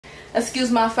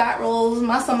Excuse my fat rolls,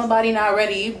 my summer body not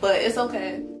ready, but it's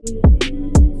okay.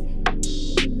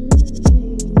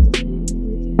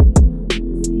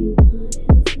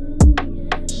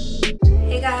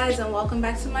 Hey guys, and welcome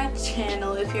back to my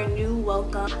channel. If you're new,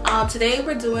 welcome. Today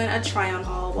we're doing a try on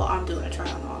haul. Well, I'm doing a try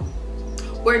on haul.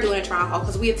 We're doing a try on haul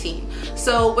because we're a team.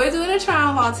 So we're doing a try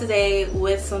on haul today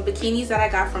with some bikinis that I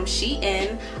got from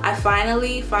SHEIN. I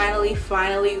finally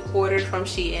ordered from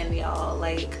SHEIN, y'all.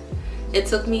 Like, it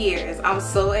took me years. I'm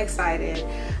so excited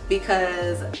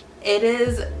because it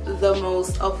is the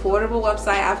most affordable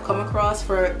website I've come across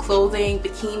for clothing,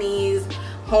 bikinis,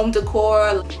 home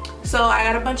decor. So I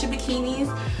got a bunch of bikinis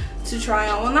to try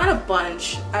on. Well, not a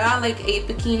bunch. I got like 8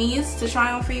 bikinis to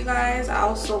try on for you guys. I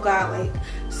also got like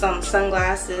some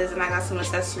sunglasses, and I got some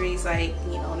accessories like,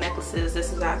 you know, necklaces.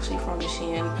 This is actually from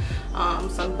SHEIN.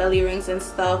 Some belly rings and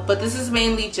stuff. But this is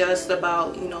mainly just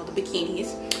about, you know, the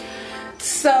bikinis.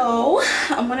 So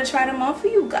I'm gonna try them on for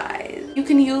you guys. You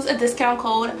can use a discount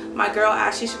code. My girl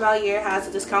Ashley Chevalier has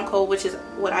a discount code, which is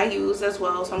what I use as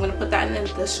well. So I'm gonna put that in the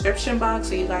description box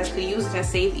so you guys could use it and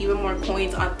save even more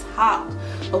coins on top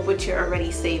of what you're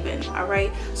already saving. All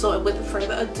right, so with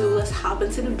further ado, let's hop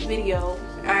into the video.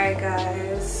 All right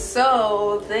guys,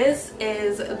 so this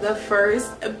is the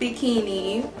first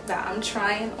bikini that I'm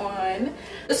trying on.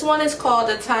 This one is called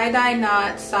the tie-dye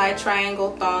knot side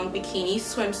triangle thong bikini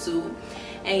swimsuit.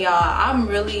 And y'all, I'm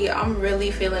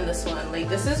really feeling this one. Like,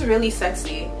 this is really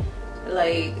sexy.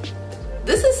 Like,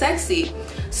 this is sexy.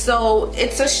 So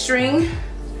it's a string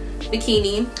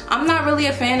bikini. I'm not really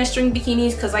a fan of string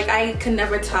bikinis because, like, I can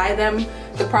never tie them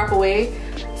the proper way.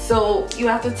 So you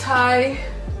have to tie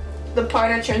the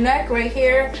part at your neck right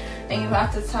here, and you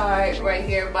have to tie right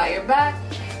here by your back.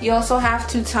 You also have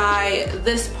to tie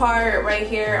this part right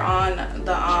here on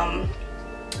the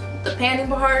panty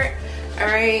part. All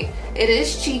right, it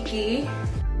is cheeky.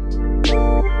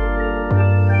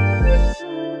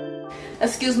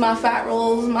 Excuse my fat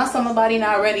rolls, my summer body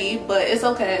not ready, but it's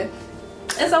okay.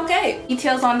 It's okay.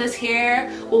 Details on this hair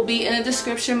will be in the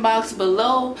description box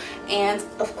below, and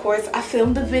of course I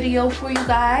filmed the video for you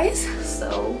guys.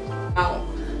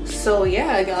 So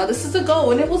yeah, y'all, this is a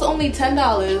go, and it was only $10.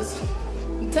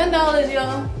 $10,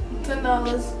 y'all.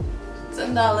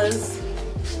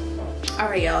 $10. All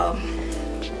right, y'all.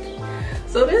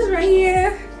 So this right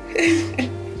here,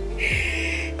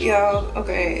 y'all.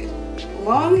 Okay,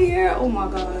 long hair. Oh my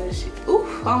gosh.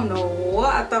 Oof, I don't know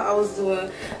what I thought I was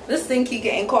doing. This thing keep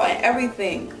getting caught in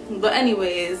everything. But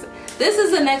anyways, this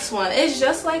is the next one. It's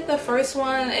just like the first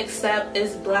one, except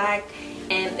it's black,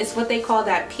 and it's what they call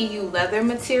that PU leather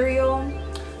material.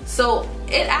 So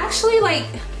it actually, like,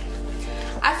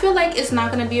 I feel like it's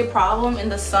not gonna be a problem in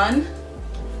the sun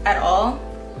at all.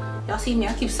 Y'all see me,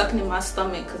 I keep sucking in my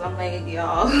stomach because I'm like,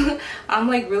 y'all, I'm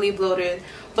like really bloated.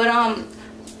 But I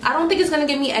don't think it's gonna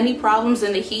give me any problems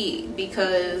in the heat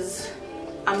because,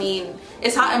 I mean,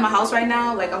 it's hot in my house right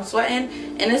now. Like, I'm sweating,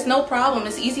 and it's no problem.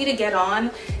 It's easy to get on.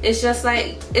 It's just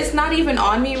like, it's not even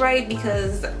on me right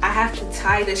because I have to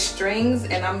tie the strings,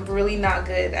 and I'm really not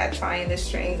good at tying the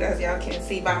strings, as y'all can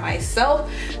see, by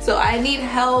myself. So I need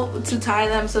help to tie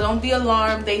them, so don't be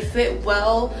alarmed. They fit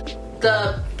well.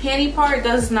 The panty part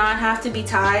does not have to be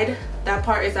tied. That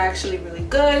part is actually really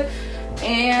good.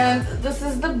 And this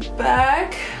is the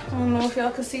back. I don't know if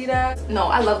y'all can see that. No,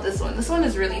 I love this one. This one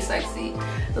is really sexy.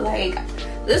 Like,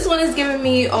 this one is giving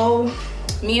me, oh,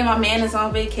 me and my man is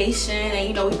on vacation, and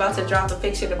you know, we about to drop a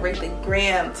picture to break the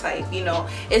gram type. You know,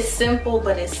 it's simple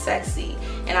but it's sexy,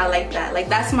 and I like that. Like,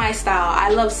 that's my style. I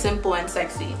love simple and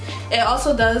sexy. It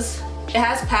also does, it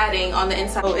has padding on the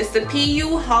inside. So it's the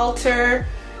PU halter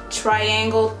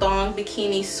triangle thong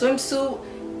bikini swimsuit,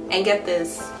 and get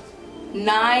this,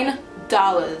 $9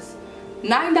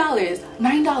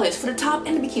 for the top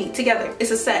and the bikini together.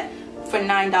 It's a set for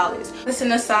 $9. It's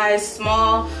in a size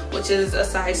small, which is a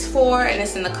size 4, and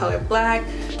it's in the color black.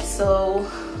 So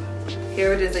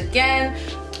here it is again.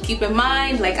 Keep in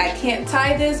mind, like, I can't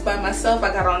tie this by myself.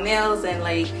 I got on nails, and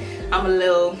like, I'm a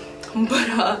little, but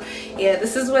yeah,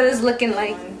 this is what it's looking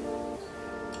like.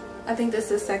 I think this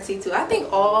is sexy too. I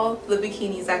think all the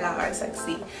bikinis I got are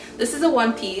sexy. This is a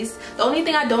one piece. The only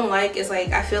thing I don't like is,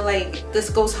 like, I feel like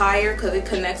this goes higher because it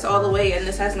connects all the way, and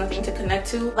this has nothing to connect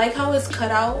to. Like how it's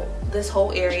cut out this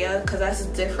whole area, because that's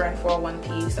different for a one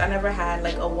piece. I never had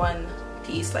like a one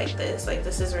piece like this. Like,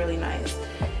 this is really nice,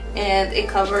 and it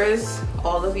covers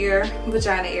all of your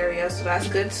vagina area, so that's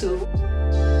good too.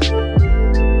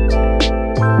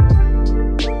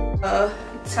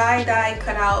 Tie-dye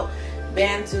cutout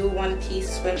bantu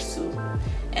one-piece swimsuit,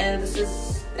 and this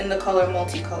is in the color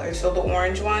multicolor, so the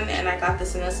orange one, and I got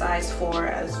this in a size 4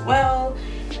 as well.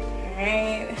 All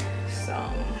right,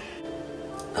 So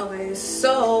okay,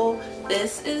 so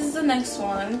this is the next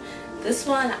one. This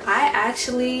one, I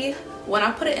actually, when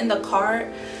I put it in the cart,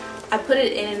 I put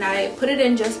it in, and I put it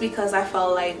in just because I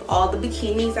felt like all the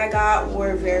bikinis I got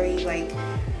were very like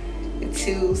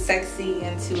too sexy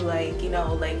and too like, you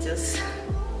know, like just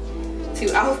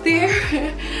too out there.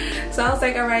 So I was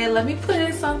like, all right, let me put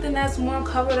in something that's more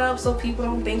covered up so people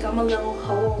don't think I'm a little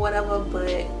hoe or whatever.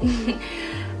 But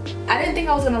I didn't think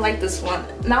I was gonna like this one,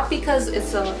 not because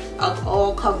it's a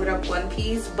all covered up one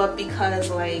piece, but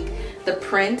because like the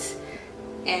print.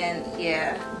 And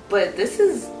yeah, but this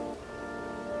is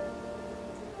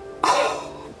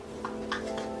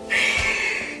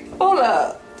hold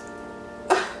up,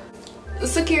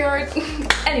 secured.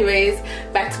 Anyways,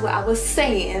 back to what I was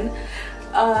saying.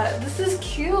 This is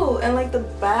cute, and like the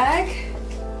back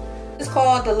is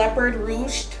called the Leopard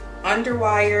Ruched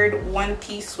Underwired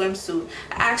One-Piece Swimsuit.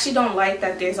 I actually don't like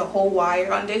that there's a whole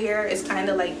wire under here. It's kind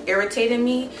of like irritating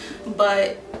me,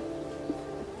 but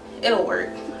it'll work.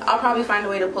 I'll probably find a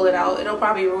way to pull it out. It'll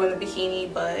probably ruin the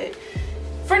bikini, but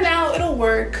for now it'll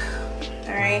work.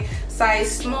 All right,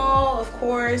 size small, of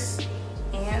course.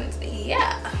 And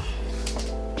yeah,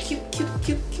 cute, cute,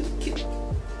 cute, cute, cute.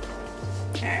 All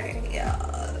right, yeah,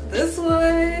 this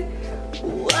one,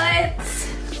 what?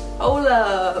 Hold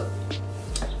up,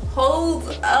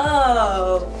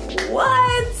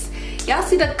 what? Y'all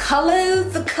see the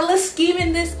colors? The color scheme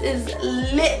in this is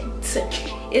lit.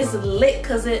 It's lit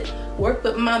because it worked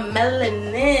with my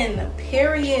melanin,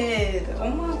 period. Oh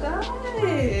my gosh.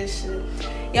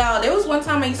 Y'all, there was one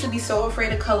time I used to be so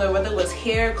afraid of color, whether it was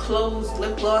hair, clothes,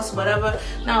 lip gloss, whatever.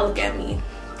 Now look at me.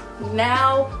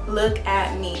 Now look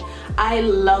at me. I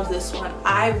love this one.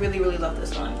 I really, really love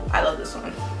this one. I love this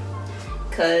one.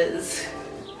 Cause,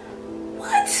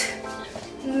 what?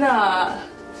 Nah.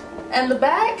 And the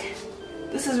back,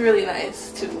 this is really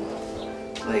nice too.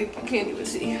 Like, you can't even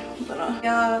see. But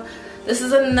yeah, this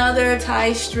is another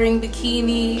tie string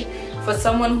bikini. For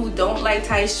someone who don't like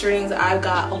tie strings, I've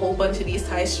got a whole bunch of these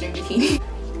tie string bikinis.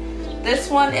 This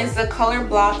one is the Color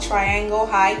Block Triangle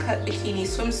High Cut Bikini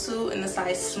Swimsuit in the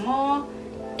size small.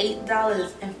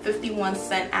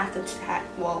 $8.51 after tax.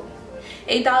 Well,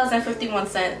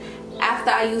 $8.51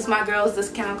 after I use my girl's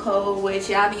discount code, which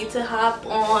y'all need to hop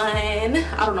on.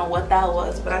 I don't know what that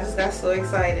was, but I just got so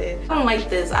excited. I don't like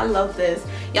this. I love this.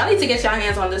 Y'all need to get your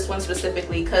hands on this one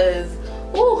specifically, because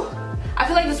ooh, I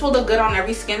feel like this will look good on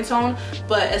every skin tone,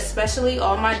 but especially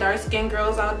all my dark skin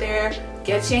girls out there,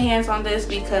 get your hands on this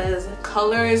because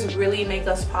colors really make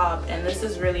us pop, and this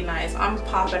is really nice. I'm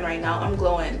popping right now. I'm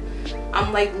glowing.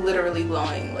 I'm like literally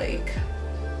glowing. Like,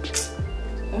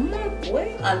 oh my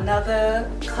boy.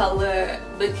 Another color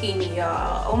bikini,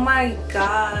 y'all. Oh my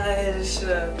gosh.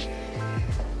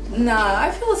 Nah,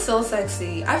 I feel so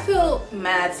sexy. I feel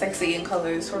mad sexy in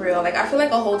colors, for real. Like, I feel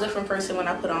like a whole different person when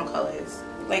I put on colors.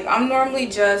 Like, I'm normally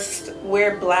just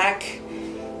wear black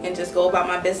and just go about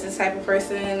my business type of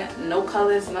person. No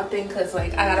colors, nothing, because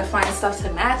like I gotta find stuff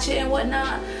to match it and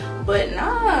whatnot. But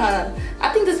nah,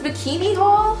 I think this bikini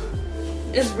haul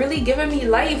is really giving me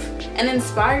life and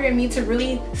inspiring me to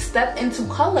really step into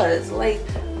colors. Like,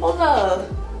 hold up,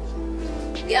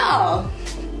 y'all.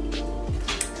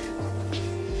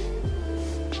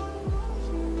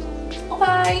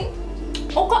 Okay,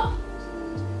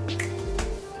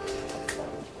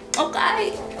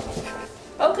 okay,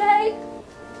 okay.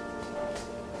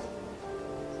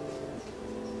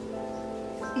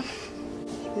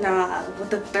 Nah, with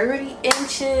the 30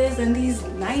 inches and these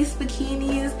nice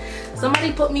bikinis,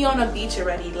 somebody put me on a beach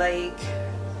already. Like,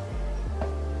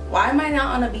 why am I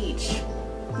not on a beach?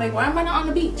 Like, why am I not on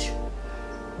the beach?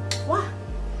 Why?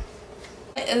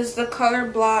 It is the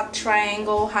Color Block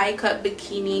Triangle High Cut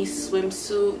Bikini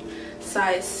Swimsuit,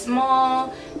 size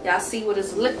small. Y'all see what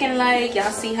it's looking like. Y'all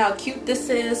see how cute this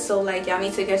is. So like, y'all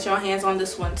need to get your hands on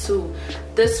this one too.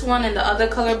 This one and the other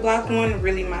Color Block one,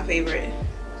 really my favorite.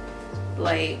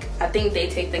 Like, I think they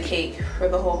take the cake for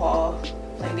the whole haul.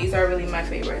 Like, these are really my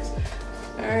favorites.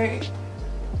 All right,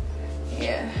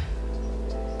 yeah,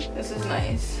 this is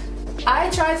nice. I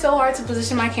tried so hard to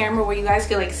position my camera where you guys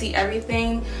could like see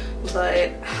everything,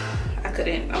 but I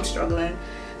couldn't. I'm struggling,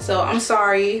 so I'm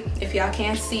sorry if y'all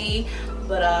can't see.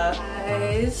 But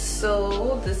guys,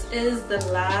 so this is the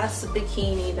last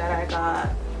bikini that I got.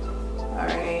 All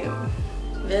right,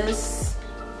 this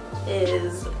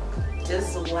is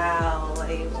just wow.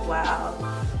 Like, wow,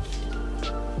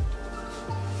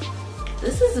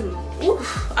 this is,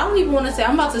 oof, I don't even want to say,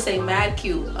 I'm about to say mad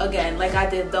cute again, like I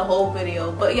did the whole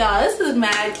video. But y'all, this is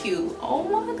mad cute. Oh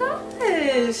my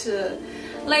gosh.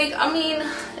 Like, I mean,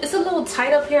 it's a little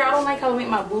tight up here. I don't like how it make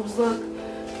my boobs look.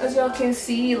 as y'all can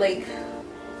see, like,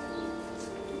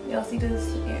 y'all see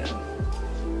this? Yeah.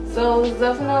 So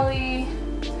definitely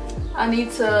I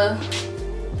need to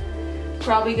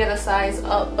probably get a size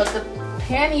up, but the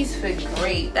panties fit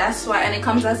great. That's why, and it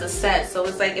comes as a set, so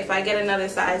it's like if I get another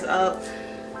size up,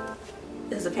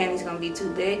 is the panties gonna be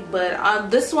too big? But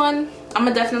this one I'm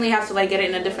gonna definitely have to like get it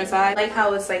in a different size. I like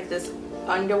how it's like this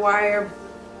underwire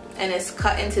and it's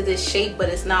cut into this shape, but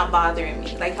it's not bothering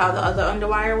me like how the other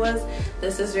underwire was.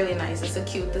 This is really nice. It's a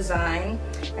cute design.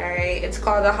 All right, it's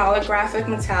called a holographic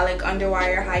metallic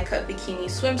underwire high cut bikini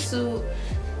swimsuit.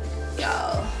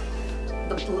 Y'all,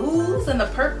 the blues and the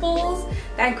purples,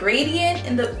 that gradient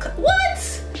and the what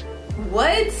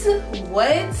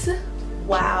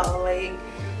wow, like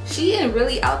SHEIN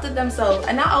really outdid themselves.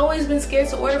 And I always been scared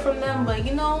to order from them, but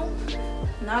you know,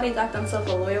 now they got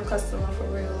themselves a loyal customer for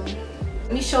real.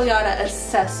 Let me show y'all the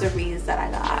accessories that I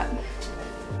got.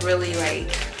 Really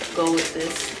like go with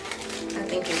this. I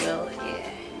think it will. Yeah,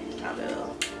 I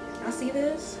will. Y'all see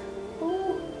this?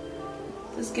 Ooh,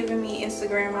 this is giving me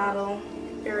Instagram model.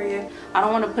 Period. I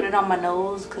don't want to put it on my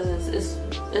nose because it's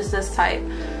this type,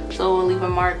 so it will leave a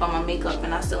mark on my makeup,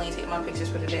 and I still ain't taking my pictures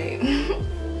for the day.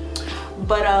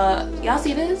 But y'all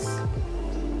see this?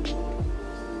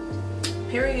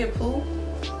 Period, poo.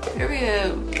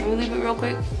 Period. Can we leave it real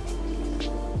quick?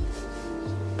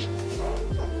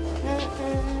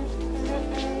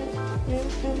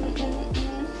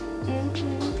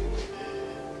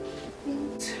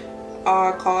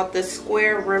 Are called the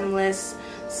square rimless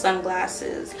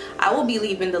sunglasses. I will be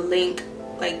leaving the link,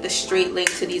 like the straight link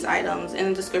to these items, in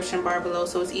the description bar below,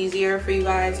 so it's easier for you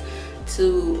guys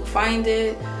to find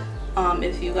it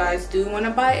if you guys do want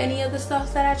to buy any of the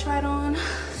stuff that I tried on.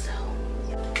 So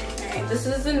alright, this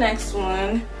is the next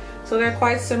one. So they're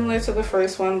quite similar to the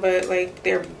first one, but like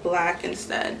they're black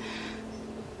instead.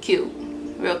 Cute,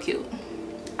 real cute.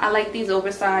 I like these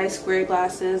oversized square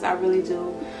glasses. I really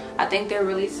do. I think they're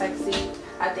really sexy.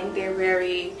 I think they're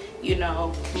very, you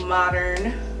know,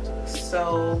 modern,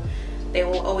 so they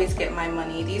will always get my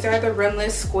money. These are the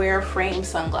rimless square frame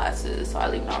sunglasses. So I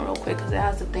leave it on real quick because it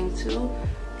has a thing too.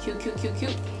 Cute, cute, cute,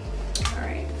 cute. All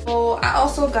right. So I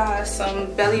also got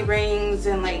some belly rings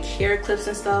and like hair clips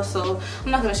and stuff. So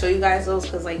I'm not gonna show you guys those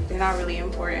because like they're not really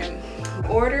important. I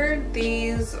ordered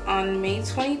these on May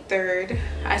 23rd.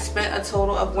 I spent a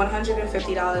total of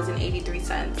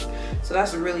 $150.83. So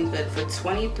that's really good for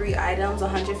 23 items.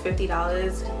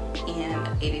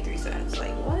 $150.83.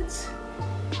 Like what?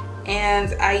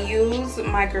 And I use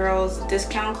my girl's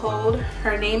discount code.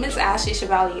 Her name is Ashley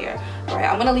Chevalier. All right,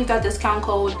 I'm gonna leave that discount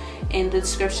code in the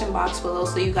description box below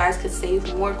so you guys could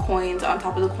save more coins on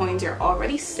top of the coins you're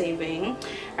already saving.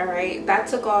 All right, that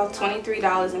took off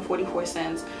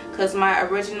 $23.44 because my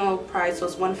original price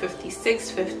was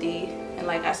 $156.50, and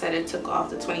like I said, it took off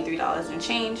the $23 and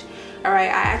change. All right,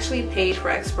 I actually paid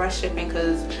for express shipping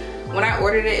because when I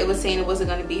ordered it, it was saying it wasn't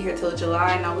going to be here till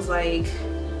July, and I was like,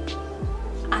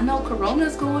 I know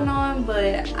Corona's going on,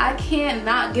 but I can't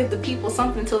not give the people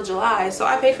something till July. So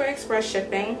I paid for express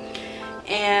shipping,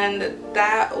 and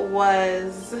that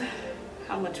was,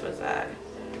 how much was that?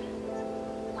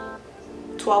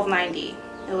 $12.90.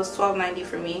 It was $12.90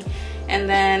 for me. And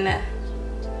then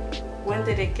when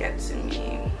did it get to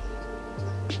me?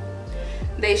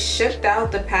 They shipped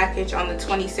out the package on the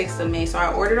 26th of May. So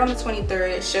I ordered on the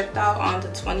 23rd, it shipped out on the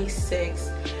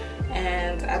 26th.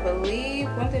 And I believe,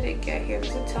 when did it get here?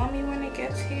 Does it tell me when it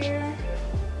gets here?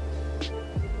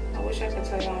 I wish I could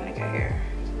tell you when it got here.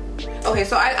 Okay,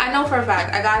 so I know for a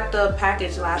fact, I got the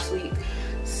package last week.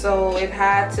 So it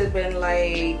had to have been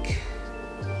like,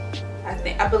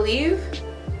 I believe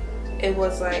it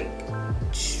was like,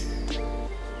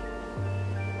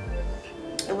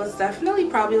 it was definitely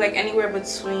probably like anywhere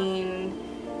between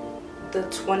the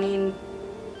 28th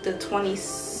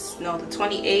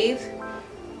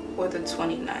or the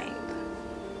 29th.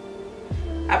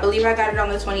 I believe I got it on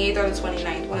the 28th or the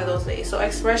 29th, one of those days. So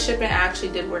express shipping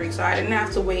actually did work, so I didn't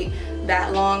have to wait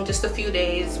that long, just a few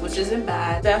days, which isn't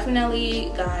bad.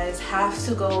 Definitely, guys, have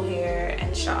to go here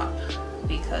and shop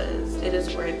because it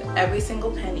is worth every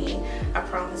single penny. I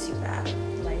promise you that.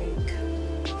 Like,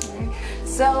 right.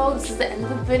 So this is the end of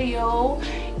the video,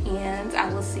 and I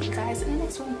will see you guys in the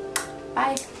next one.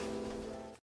 Bye.